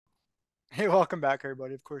Hey, welcome back,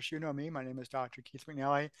 everybody. Of course, you know me. My name is Dr. Keith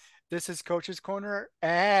McNally. This is Coach's Corner,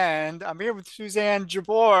 and I'm here with Suzanne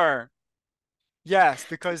Jabour. Yes,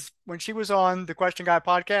 because when she was on the Question Guy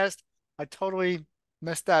podcast, I totally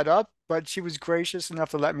messed that up, but she was gracious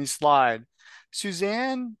enough to let me slide.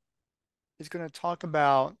 Suzanne is going to talk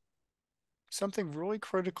about something really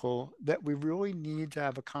critical that we really need to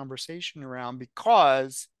have a conversation around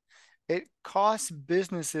because it costs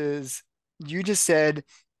businesses, you just said,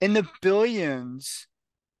 in the billions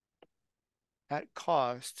at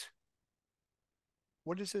cost.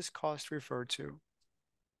 What does this cost refer to?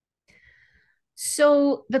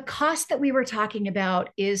 So, the cost that we were talking about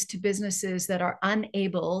is to businesses that are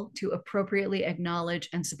unable to appropriately acknowledge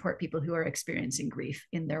and support people who are experiencing grief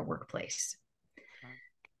in their workplace. Okay.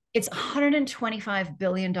 It's $125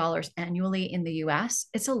 billion annually in the US.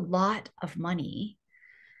 It's a lot of money.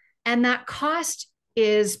 And that cost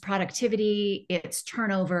is productivity, it's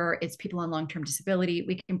turnover, it's people on long term disability.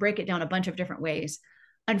 We can break it down a bunch of different ways.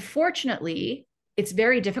 Unfortunately, it's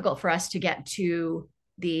very difficult for us to get to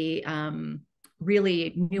the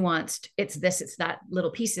really nuanced, it's this, it's that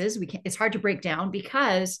little pieces. It's hard to break down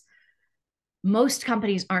because most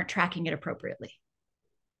companies aren't tracking it appropriately.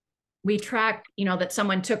 We track, that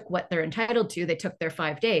someone took what they're entitled to, they took their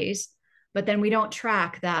 5 days, but then we don't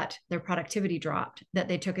track that their productivity dropped, that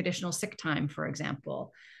they took additional sick time, for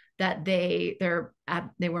example, that they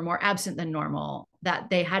were more absent than normal, that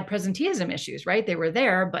they had presenteeism issues, right? They were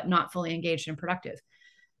there but not fully engaged and productive.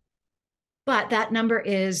 But that number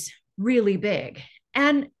is really big.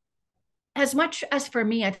 And as much as for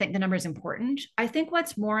me, I think the number is important. I think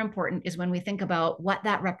what's more important is when we think about what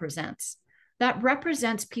that represents. That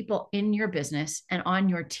represents people in your business and on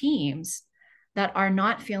your teams that are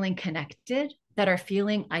not feeling connected, that are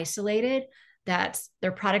feeling isolated, that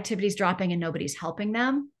their productivity is dropping and nobody's helping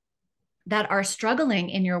them, that are struggling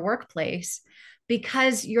in your workplace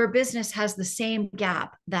because your business has the same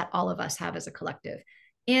gap that all of us have as a collective,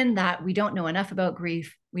 in that we don't know enough about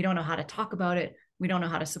grief, we don't know how to talk about it, we don't know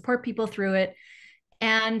how to support people through it,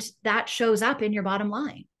 and that shows up in your bottom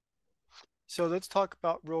line. So let's talk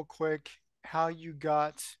about real quick how you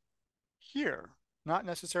got here. Not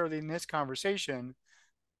necessarily in this conversation,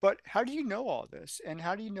 but how do you know all this? And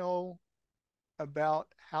how do you know about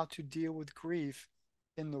how to deal with grief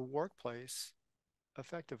in the workplace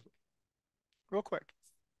effectively? Real quick.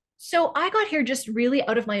 So I got here just really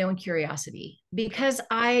out of my own curiosity Okay. because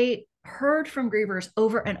I heard from grievers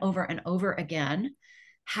over and over and over again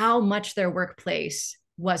how much their workplace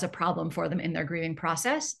was a problem for them in their grieving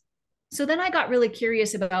process. So then I got really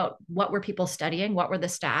curious about what were people studying, what were the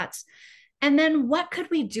stats, and then what could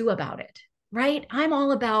we do about it, right? I'm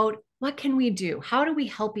all about what can we do? How do we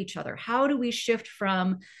help each other? How do we shift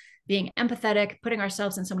from being empathetic, putting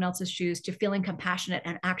ourselves in someone else's shoes, to feeling compassionate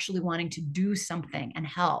and actually wanting to do something and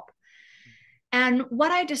help? And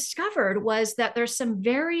what I discovered was that there's some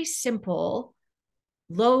very simple,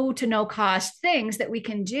 low to no cost things that we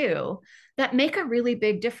can do that make a really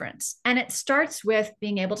big difference. And it starts with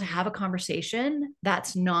being able to have a conversation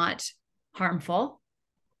that's not harmful,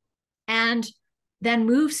 and then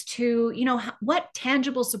moves to, what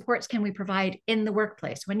tangible supports can we provide in the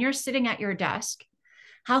workplace? When you're sitting at your desk,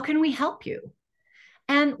 how can we help you?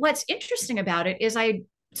 And what's interesting about it is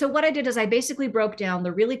what I did is I basically broke down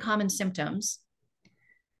the really common symptoms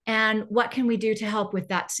and what can we do to help with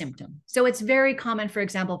that symptom. So it's very common, for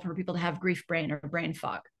example, for people to have grief brain or brain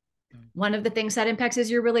fog. Mm-hmm. One of the things that impacts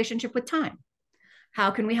is your relationship with time.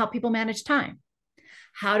 How can we help people manage time?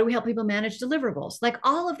 How do we help people manage deliverables? Like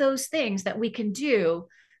all of those things that we can do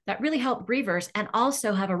that really help grievers and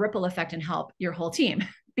also have a ripple effect and help your whole team.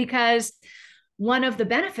 Because one of the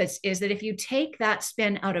benefits is that if you take that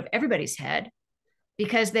spin out of everybody's head,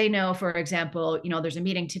 because they know, for example, there's a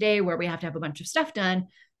meeting today where we have to have a bunch of stuff done,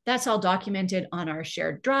 that's all documented on our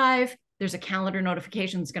shared drive. There's a calendar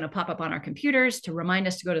notification that's going to pop up on our computers to remind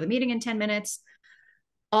us to go to the meeting in 10 minutes.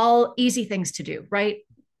 All easy things to do, right?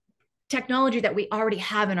 Technology that we already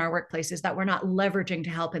have in our workplaces that we're not leveraging to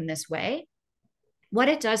help in this way. What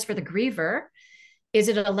it does for the griever is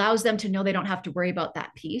it allows them to know they don't have to worry about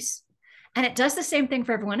that piece. And it does the same thing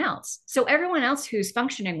for everyone else. So everyone else who's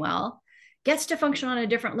functioning well gets to function on a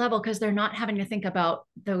different level because they're not having to think about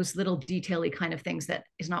those little detail-y kind of things that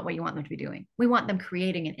is not what you want them to be doing. We want them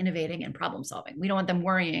creating and innovating and problem solving. We don't want them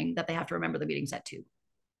worrying that they have to remember the meetings at 2.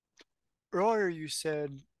 Earlier, you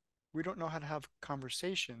said we don't know how to have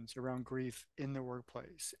conversations around grief in the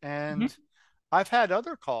workplace. And Mm-hmm. I've had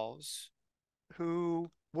other callers that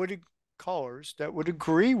would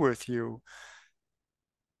agree with you.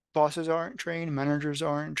 Bosses aren't trained, managers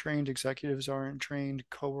aren't trained, executives aren't trained,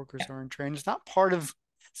 coworkers Yeah. aren't trained. It's not part of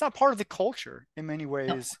it's not part of the culture in many No.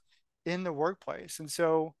 ways in the workplace. And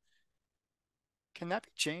so can that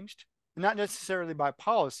be changed? Not necessarily by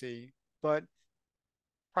policy, but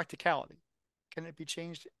practicality. Can it be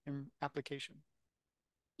changed in application?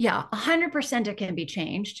 Yeah, 100% it can be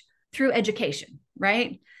changed through education,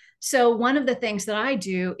 right? So, one of the things that I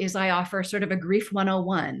do is I offer sort of a grief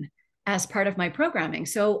 101 as part of my programming.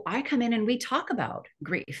 So, I come in and we talk about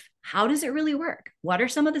grief. How does it really work? What are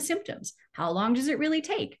some of the symptoms? How long does it really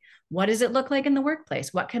take? What does it look like in the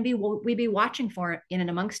workplace? What can we be watching for in and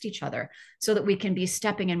amongst each other so that we can be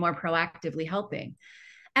stepping in more proactively helping?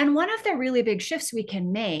 And one of the really big shifts we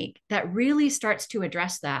can make that really starts to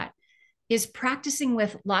address that is practicing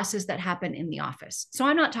with losses that happen in the office. So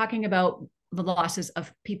I'm not talking about the losses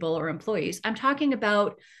of people or employees. I'm talking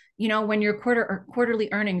about, when your quarterly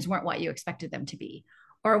earnings weren't what you expected them to be,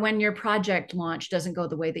 or when your project launch doesn't go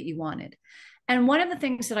the way that you wanted. And one of the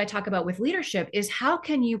things that I talk about with leadership is how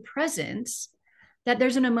can you presence that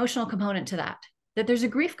there's an emotional component to that, that there's a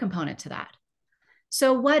grief component to that.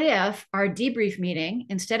 So, what if our debrief meeting,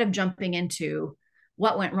 instead of jumping into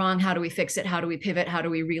what went wrong, how do we fix it, how do we pivot, how do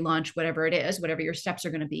we relaunch, whatever it is, whatever your steps are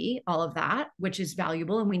going to be, all of that, which is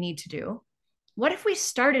valuable and we need to do. What if we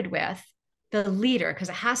started with the leader, because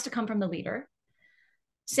it has to come from the leader,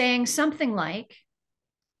 saying something like,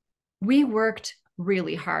 we worked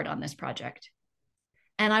really hard on this project.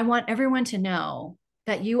 And I want everyone to know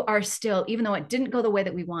that you are still, even though it didn't go the way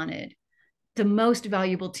that we wanted, the most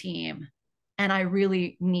valuable team, and I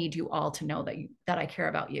really need you all to know that I care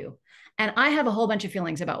about you. And I have a whole bunch of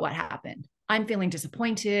feelings about what happened. I'm feeling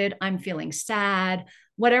disappointed, I'm feeling sad,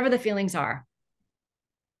 whatever the feelings are.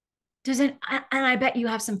 Doesn't And I bet you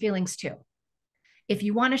have some feelings too. If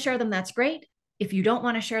you want to share them, that's great. If you don't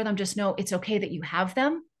want to share them, just know it's okay that you have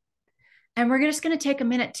them. And we're just going to take a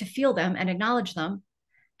minute to feel them and acknowledge them.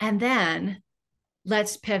 And then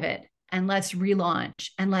let's pivot and let's relaunch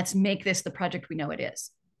and let's make this the project we know it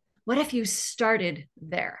is. What if you started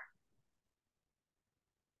there?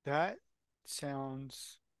 That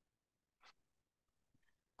sounds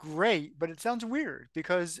great, but it sounds weird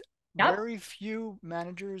because Yep. very few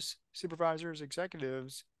managers, supervisors,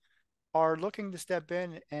 executives are looking to step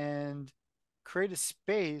in and create a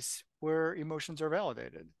space where emotions are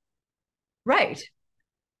validated. Right.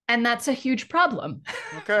 And that's a huge problem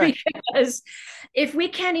Okay. because if we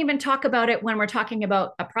can't even talk about it when we're talking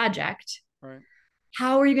about a project, Right.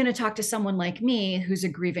 how are you going to talk to someone like me who's a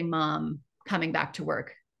grieving mom coming back to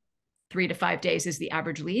work? 3 to 5 days is the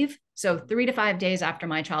average leave. So, 3 to 5 days after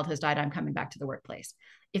my child has died, I'm coming back to the workplace.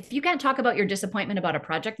 If you can't talk about your disappointment about a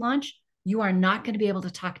project launch, you are not going to be able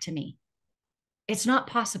to talk to me. It's not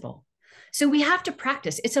possible. So, we have to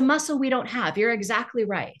practice. It's a muscle we don't have. You're exactly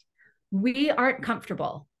right. We aren't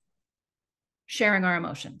comfortable sharing our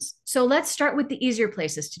emotions. So, let's start with the easier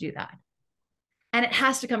places to do that. And it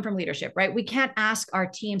has to come from leadership, right? We can't ask our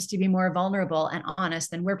teams to be more vulnerable and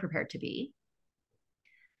honest than we're prepared to be.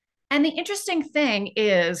 And the interesting thing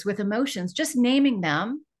is with emotions, just naming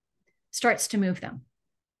them starts to move them.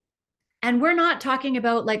 And we're not talking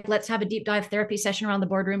about like, let's have a deep dive therapy session around the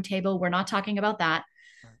boardroom table. We're not talking about that.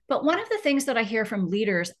 Right. But one of the things that I hear from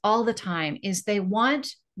leaders all the time is they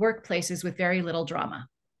want workplaces with very little drama.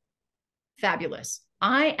 Fabulous.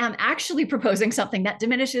 I am actually proposing something that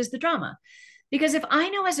diminishes the drama. Because if I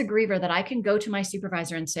know as a griever that I can go to my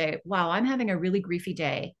supervisor and say, wow, I'm having a really griefy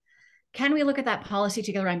day, can we look at that policy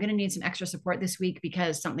together? I'm going to need some extra support this week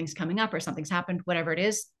because something's coming up or something's happened, whatever it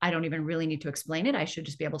is. I don't even really need to explain it. I should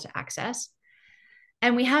just be able to access.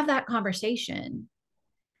 And we have that conversation.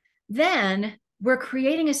 Then we're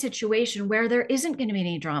creating a situation where there isn't going to be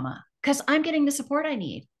any drama because I'm getting the support I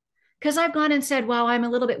need. Because I've gone and said, wow, I'm a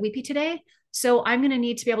little bit weepy today. So I'm going to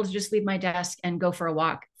need to be able to just leave my desk and go for a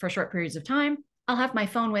walk for short periods of time. I'll have my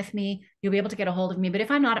phone with me. You'll be able to get a hold of me. But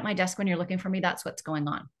if I'm not at my desk when you're looking for me, that's what's going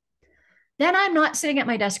on. Then I'm not sitting at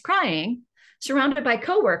my desk crying, surrounded by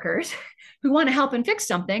coworkers who want to help and fix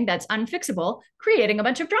something that's unfixable, creating a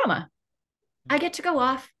bunch of drama. I get to go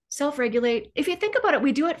off, self regulate. If you think about it,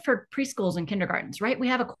 we do it for preschools and kindergartens, right? We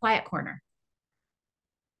have a quiet corner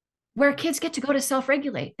where kids get to go to self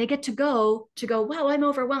regulate. They get to go, wow, I'm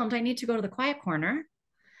overwhelmed. I need to go to the quiet corner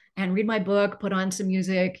and read my book, put on some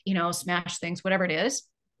music, smash things, whatever it is.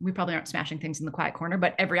 We probably aren't smashing things in the quiet corner,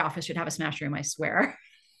 but every office should have a smash room, I swear.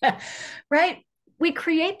 Right? We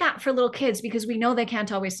create that for little kids because we know they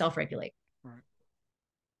can't always self regulate. Right.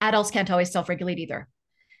 Adults can't always self regulate either.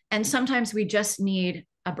 And sometimes we just need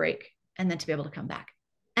a break and then to be able to come back.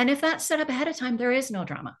 And if that's set up ahead of time, there is no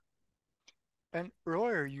drama. And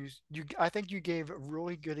earlier, you I think you gave a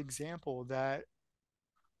really good example that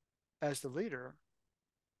as the leader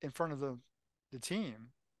in front of the team,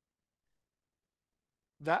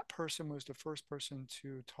 that person was the first person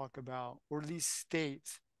to talk about, or at least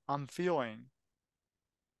state, I'm feeling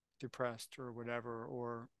depressed or whatever,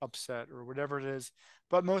 or upset or whatever it is,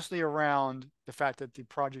 but mostly around the fact that the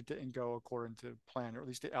project didn't go according to plan, or at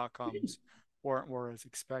least the outcomes weren't as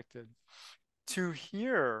expected. To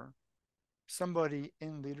hear somebody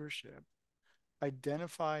in leadership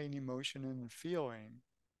identify an emotion and a feeling,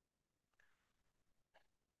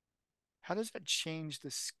 how does that change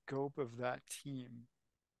the scope of that team?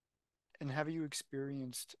 And have you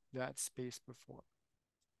experienced that space before?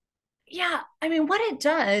 Yeah, I mean, what it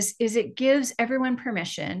does is it gives everyone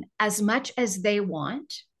permission, as much as they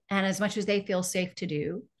want and as much as they feel safe to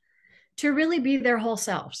do, to really be their whole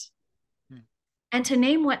selves Hmm. and to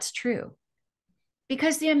name what's true.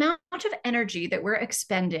 Because the amount of energy that we're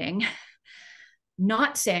expending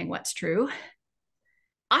not saying what's true,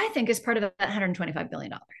 I think is part of that $125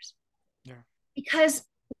 billion. Yeah. Because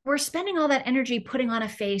we're spending all that energy putting on a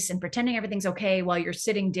face and pretending everything's okay while you're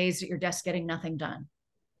sitting dazed at your desk getting nothing done.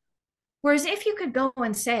 Whereas if you could go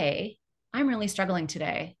and say, I'm really struggling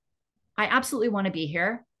today. I absolutely want to be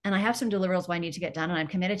here. And I have some deliverables I need to get done. And I'm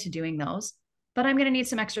committed to doing those. But I'm going to need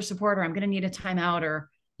some extra support, or I'm going to need a timeout, or,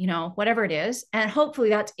 whatever it is. And hopefully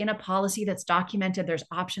that's in a policy that's documented. There's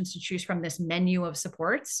options to choose from this menu of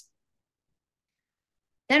supports.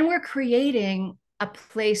 Then we're creating a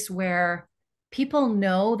place where people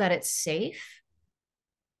know that it's safe,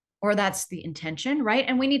 or that's the intention, right?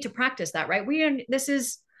 And we need to practice that, right? This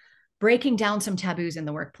is breaking down some taboos in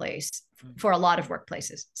the workplace Hmm. for a lot of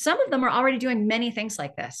workplaces. Some of them are already doing many things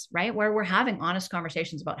like this, right? Where we're having honest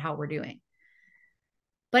conversations about how we're doing.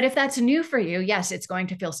 But if that's new for you, yes, it's going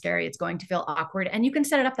to feel scary. It's going to feel awkward. And you can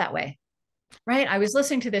set it up that way, right? I was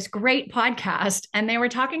listening to this great podcast and they were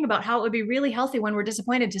talking about how it would be really healthy when we're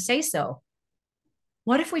disappointed to say so.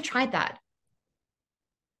 What if we tried that?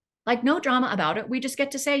 Like, no drama about it. We just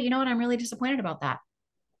get to say, you know what, I'm really disappointed about that.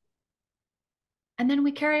 And then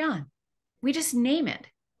we carry on. We just name it,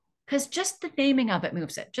 because just the naming of it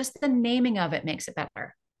moves it. Just the naming of it makes it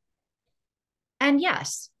better. And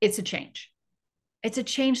yes, it's a change. It's a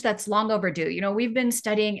change that's long overdue. We've been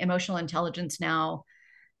studying emotional intelligence now.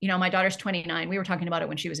 My daughter's 29. We were talking about it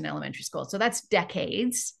when she was in elementary school. So that's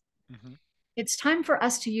decades. Hmm. It's time for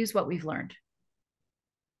us to use what we've learned.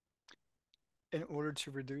 In order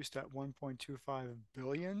to reduce that 1.25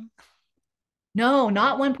 billion No,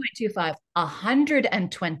 not dollars, 1.25,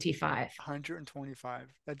 125. 125.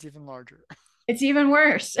 That's even larger. It's even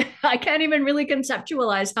worse. I can't even really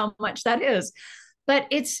conceptualize how much that is. But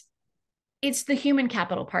it's the human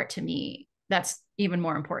capital part to me that's even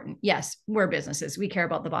more important. Yes, we're businesses. We care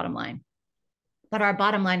about the bottom line. But our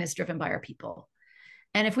bottom line is driven by our people.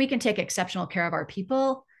 And if we can take exceptional care of our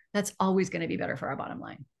people, that's always going to be better for our bottom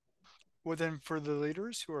line. Well, then, for the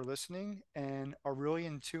leaders who are listening and are really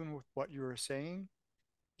in tune with what you are saying,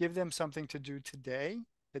 give them something to do today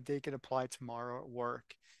that they can apply tomorrow at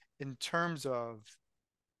work in terms of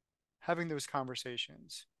having those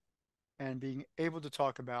conversations and being able to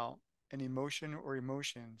talk about an emotion or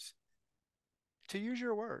emotions, to use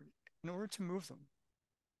your word, in order to move them.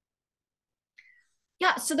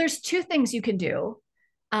 Yeah. So there's two things you can do.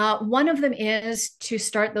 One of them is to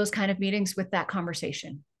start those kind of meetings with that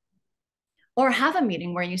conversation, or have a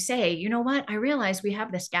meeting where you say, you know what, I realize we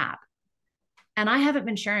have this gap and I haven't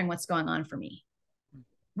been sharing what's going on for me.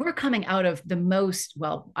 We're coming out of the most,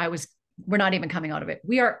 well, we're not even coming out of it.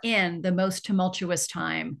 We are in the most tumultuous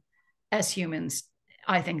time as humans,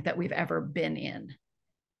 I think, that we've ever been in.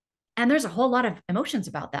 And there's a whole lot of emotions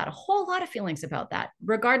about that, a whole lot of feelings about that,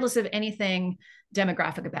 regardless of anything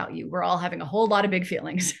demographic about you. We're all having a whole lot of big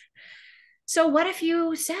feelings. So, what if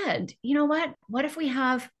you said, you know what? What if we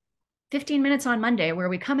have 15 minutes on Monday where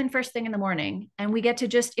we come in first thing in the morning and we get to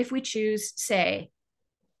just, if we choose, say,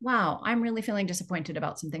 wow, I'm really feeling disappointed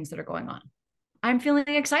about some things that are going on. I'm feeling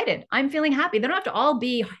excited. I'm feeling happy. They don't have to all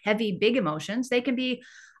be heavy, big emotions. They can be,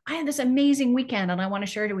 I had this amazing weekend and I want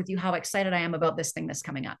to share it with you how excited I am about this thing that's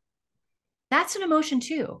coming up. That's an emotion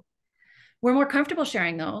too. We're more comfortable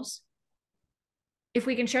sharing those. If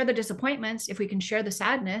we can share the disappointments, if we can share the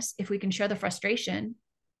sadness, if we can share the frustration,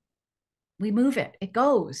 we move it. It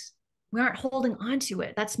goes. We aren't holding on to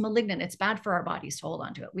it. That's malignant. It's bad for our bodies to hold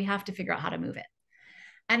on to it. We have to figure out how to move it.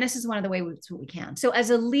 And this is one of the ways we can. So, as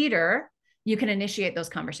a leader, you can initiate those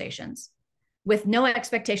conversations with no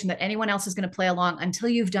expectation that anyone else is going to play along until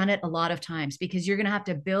you've done it a lot of times, because you're going to have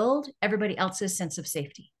to build everybody else's sense of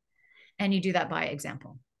safety. And you do that by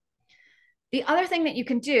example. The other thing that you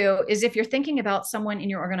can do is, if you're thinking about someone in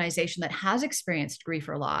your organization that has experienced grief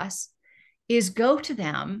or loss, is go to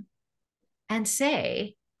them and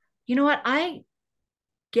say, you know what,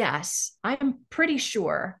 guess, I'm pretty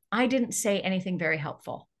sure I didn't say anything very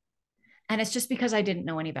helpful. And it's just because I didn't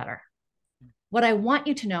know any better. What I want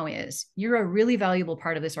you to know is you're a really valuable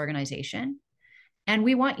part of this organization. And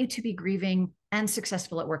we want you to be grieving and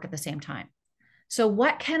successful at work at the same time. So,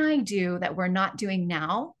 what can I do that we're not doing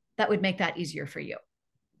now that would make that easier for you?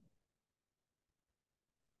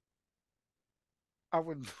 I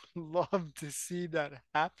would love to see that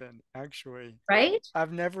happen, actually. Right?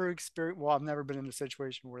 I've never experienced, well, I've never been in a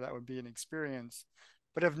situation where that would be an experience,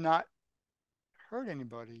 but I've not heard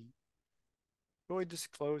anybody really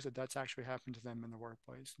disclose that that's actually happened to them in the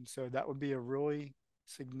workplace. And so that would be a really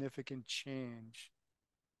significant change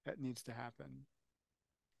that needs to happen.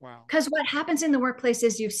 Wow. Because what happens in the workplace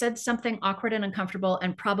is you've said something awkward and uncomfortable,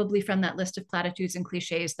 and probably from that list of platitudes and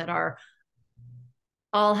cliches that are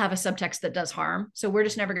all have a subtext that does harm. So we're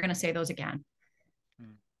just never going to say those again.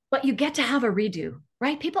 Hmm. But you get to have a redo,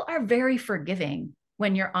 right? People are very forgiving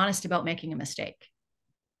when you're honest about making a mistake.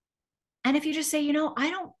 And if you just say,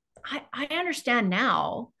 I understand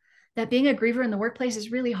now that being a griever in the workplace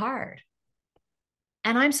is really hard.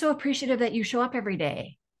 And I'm so appreciative that you show up every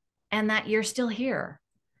day and that you're still here.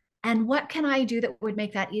 And what can I do that would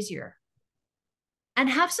make that easier? And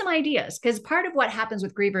have some ideas, because part of what happens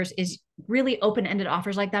with grievers is really open-ended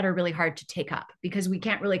offers like that are really hard to take up because we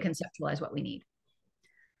can't really conceptualize what we need.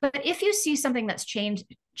 But if you see something that's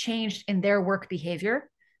changed in their work behavior,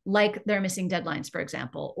 like they're missing deadlines, for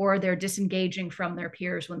example, or they're disengaging from their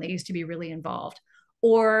peers when they used to be really involved,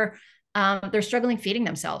 or they're struggling feeding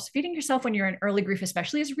themselves. Feeding yourself when you're in early grief,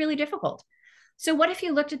 especially, is really difficult. So, what if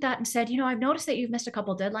you looked at that and said, I've noticed that you've missed a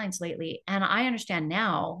couple deadlines lately, and I understand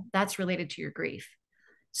now that's related to your grief.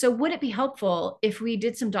 So, would it be helpful if we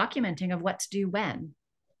did some documenting of what to do when?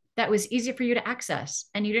 That was easy for you to access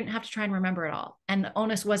and you didn't have to try and remember it all. And the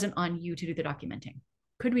onus wasn't on you to do the documenting.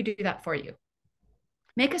 Could we do that for you?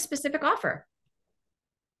 Make a specific offer.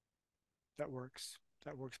 That works.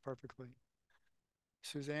 That works perfectly.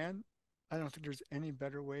 Suzanne, I don't think there's any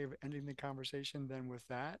better way of ending the conversation than with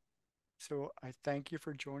that. So I thank you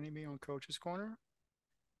for joining me on Coach's Corner.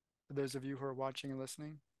 For those of you who are watching and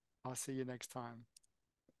listening, I'll see you next time.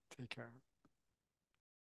 Take care.